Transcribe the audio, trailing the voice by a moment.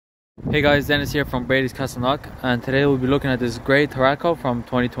Hey guys, Dennis here from Bradys Castleknock, and today we'll be looking at this grey Tarraco from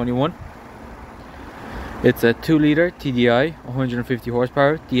 2021. It's a 2-litre TDI, 150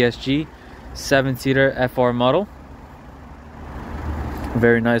 horsepower, DSG, 7-seater FR model. A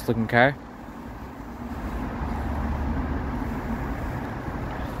very nice looking car.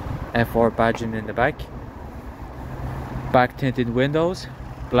 FR badging in the back. Back tinted windows,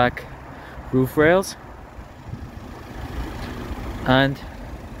 black roof rails, and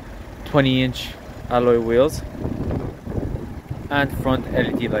 20-inch alloy wheels and front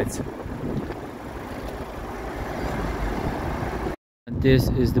LED lights. And this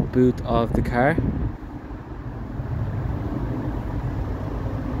is the boot of the car,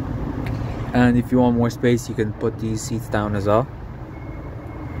 and if you want more space you can put these seats down as well.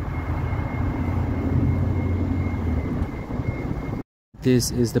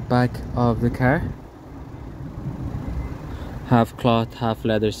 This is the back of the car. Half cloth, half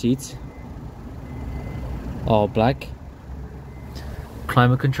leather seats, all black.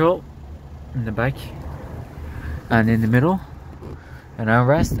 Climate control in the back, and in the middle an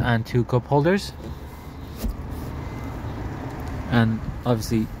armrest and 2 cup holders, and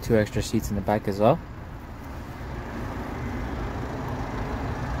obviously 2 extra seats in the back as well.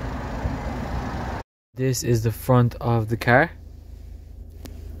 This is the front of the car.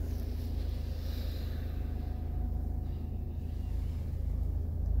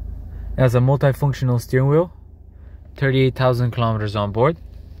 It has a multifunctional steering wheel, 38,000 kilometers on board,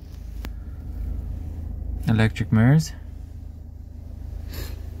 electric mirrors.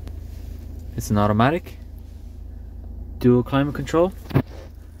 It's an automatic, dual climate control,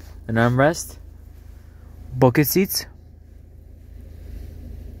 an armrest, bucket seats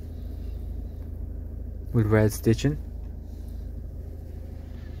with red stitching.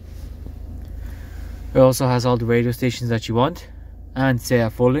 It also has all the radio stations that you want, and say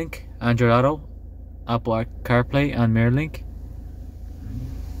a full link, Android Auto, Apple CarPlay and MirrorLink.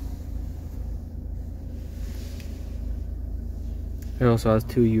 It also has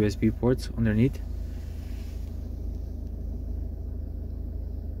 2 USB ports underneath.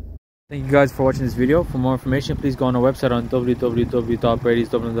 Thank you guys for watching this video. For more information, please go on our website on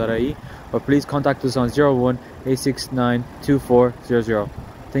www.bradysdublin.ie, or please contact us on 01 869 2400.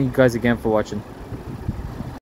 Thank you guys again for watching.